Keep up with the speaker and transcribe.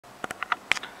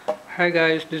Hi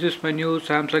guys, this is my new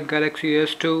Samsung Galaxy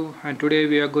S2 and today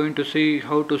we are going to see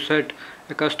how to set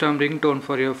a custom ringtone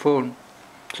for your phone.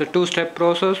 It's a two-step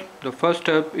process. The first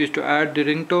step is to add the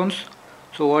ringtones.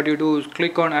 So what you do is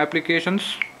click on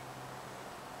applications,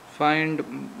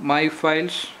 find my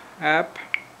files app.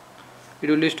 It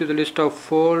will list you the list of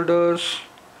folders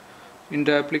in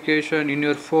the application in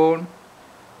your phone.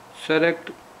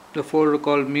 Select the folder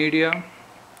called media.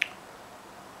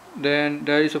 Then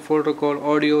there is a folder called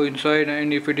audio inside,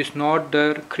 and if it is not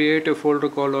there, create a folder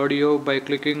called audio by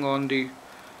clicking on the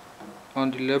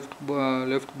left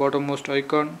bottommost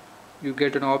icon. You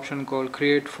get an option called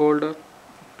create folder.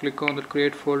 Click on the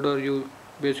create folder.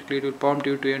 It will prompt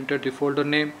you to enter the folder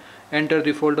name. Enter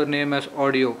the folder name as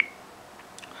audio.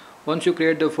 Once you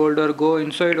create the folder, go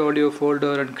inside audio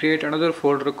folder and create another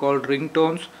folder called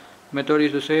ringtones. Method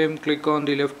is the same. Click on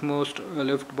the left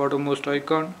bottommost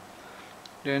icon.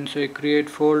 Then say create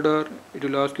folder. It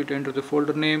will ask you to enter the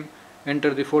folder name.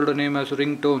 Enter the folder name as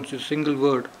ringtones. It's a single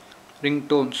word,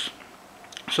 ringtones.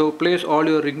 So place all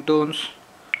your ringtones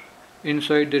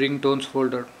inside the ringtones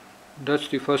folder. That's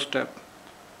the first step.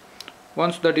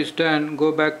 Once that is done,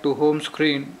 go back to home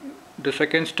screen. The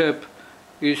second step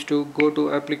is to go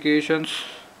to applications,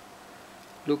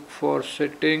 look for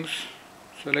settings,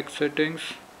 select settings,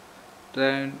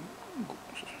 then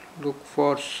look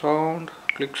for sound,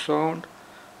 click sound,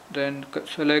 then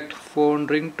select phone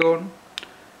ringtone.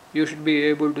 You should be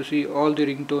able to see all the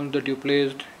ringtones that you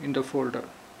placed in the folder,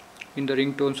 in the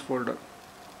ringtones folder.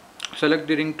 Select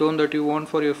the ringtone that you want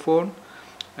for your phone,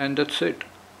 and that's it.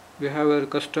 We have a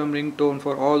custom ringtone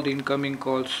for all the incoming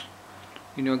calls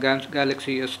in your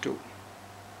Galaxy S2.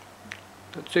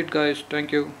 That's it guys.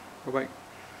 Thank you. Bye bye.